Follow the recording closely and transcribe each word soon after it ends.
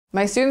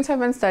My students have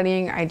been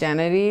studying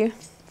identity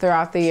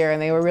throughout the year,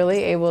 and they were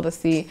really able to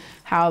see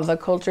how the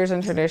cultures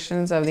and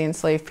traditions of the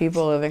enslaved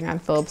people living on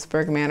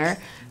Phillipsburg Manor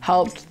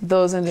helped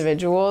those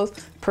individuals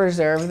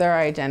preserve their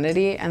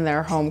identity and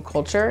their home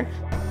culture.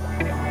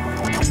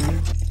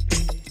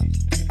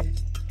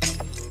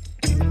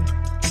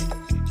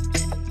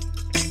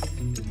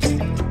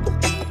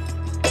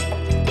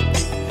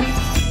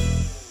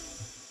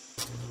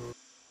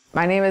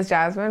 My name is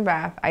Jasmine.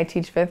 I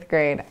teach 5th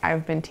grade.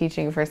 I've been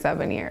teaching for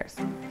 7 years.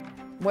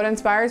 What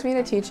inspires me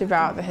to teach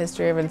about the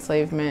history of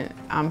enslavement,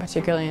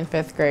 particularly in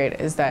 5th grade,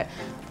 is that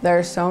there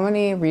are so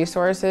many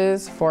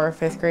resources for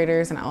 5th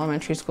graders and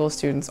elementary school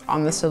students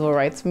on the civil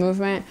rights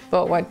movement,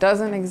 but what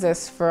doesn't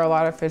exist for a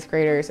lot of 5th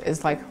graders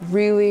is like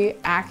really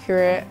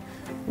accurate,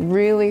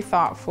 really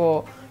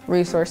thoughtful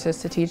resources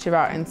to teach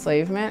about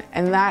enslavement,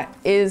 and that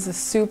is a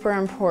super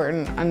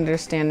important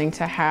understanding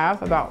to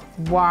have about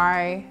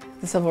why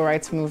the civil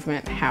rights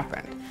movement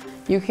happened.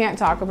 You can't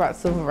talk about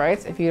civil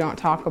rights if you don't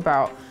talk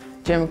about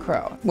Jim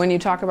Crow. When you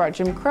talk about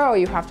Jim Crow,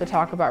 you have to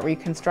talk about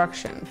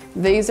Reconstruction.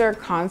 These are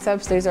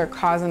concepts, these are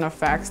cause and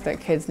effects that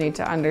kids need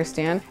to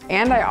understand.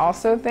 And I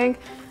also think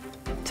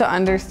to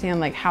understand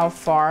like how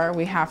far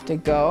we have to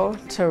go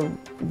to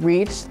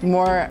reach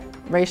more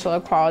racial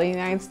equality in the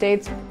United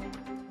States.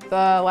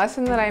 The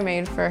lesson that I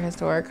made for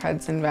Historic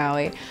Hudson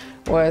Valley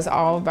was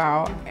all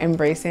about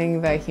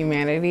embracing the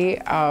humanity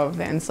of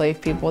the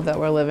enslaved people that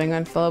were living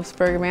on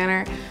Phillipsburg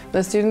Manor.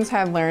 The students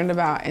had learned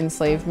about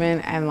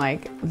enslavement and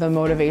like the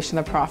motivation,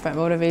 the profit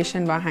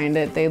motivation behind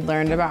it. They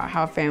learned about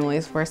how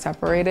families were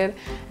separated,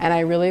 and I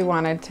really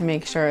wanted to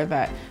make sure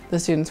that the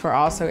students were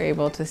also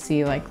able to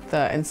see like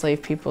the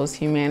enslaved people's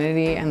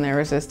humanity and their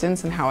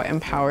resistance and how it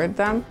empowered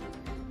them.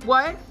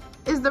 What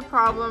is the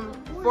problem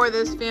for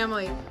this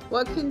family?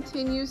 What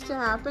continues to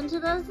happen to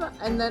this?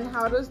 And then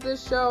how does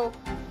this show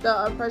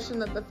the oppression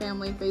that the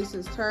family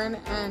faces? Turn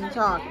and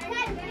talk.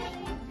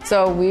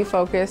 So we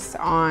focused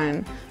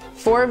on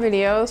 4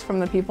 videos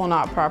from the People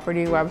Not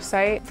Property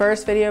website.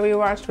 First video we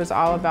watched was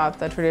all about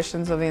the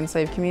traditions of the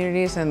enslaved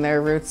communities and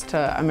their roots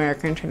to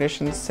American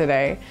traditions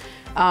today.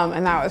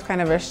 And that was kind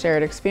of a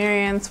shared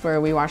experience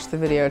where we watched the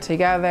video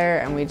together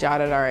and we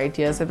jotted our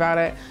ideas about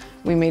it.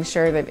 We made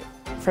sure that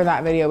for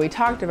that video we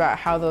talked about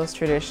how those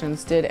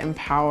traditions did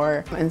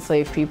empower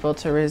enslaved people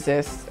to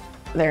resist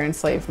their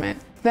enslavement.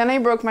 Then I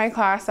broke my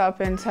class up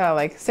into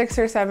like 6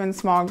 or 7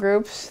 small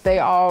groups. They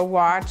all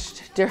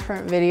watched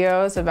different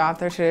videos about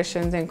their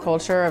traditions and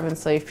culture of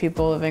enslaved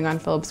people living on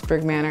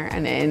Phillipsburg Manor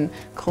and in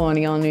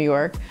colonial New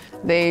York.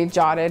 They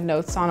jotted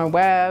notes on a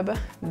web.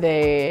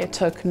 They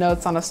took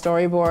notes on a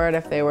storyboard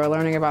if they were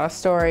learning about a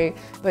story.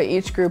 But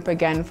each group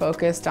again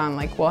focused on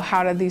like, well,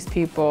 how did these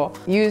people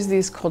use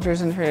these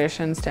cultures and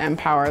traditions to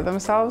empower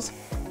themselves?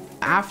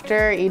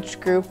 After each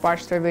group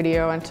watched their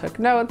video and took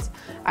notes,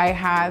 I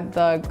had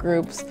the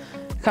groups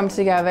come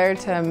together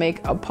to make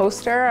a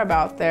poster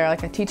about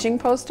like a teaching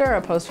poster,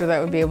 a poster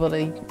that would be able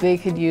to, they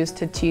could use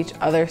to teach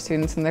other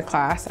students in the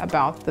class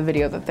about the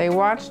video that they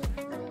watched.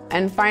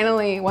 And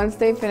finally, once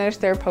they finished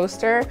their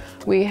poster,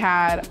 we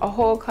had a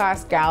whole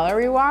class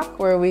gallery walk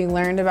where we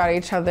learned about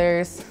each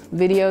other's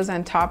videos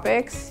and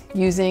topics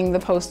using the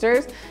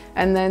posters,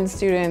 and then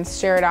students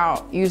shared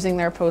out using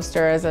their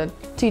poster as a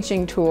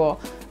teaching tool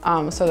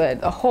so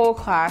that the whole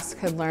class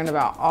could learn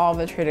about all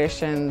the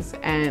traditions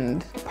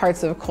and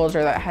parts of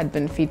culture that had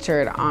been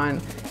featured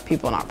on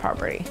People Not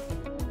Property.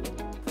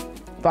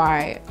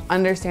 By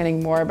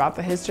understanding more about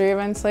the history of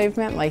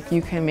enslavement, like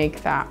you can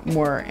make that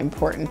more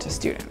important to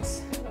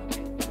students.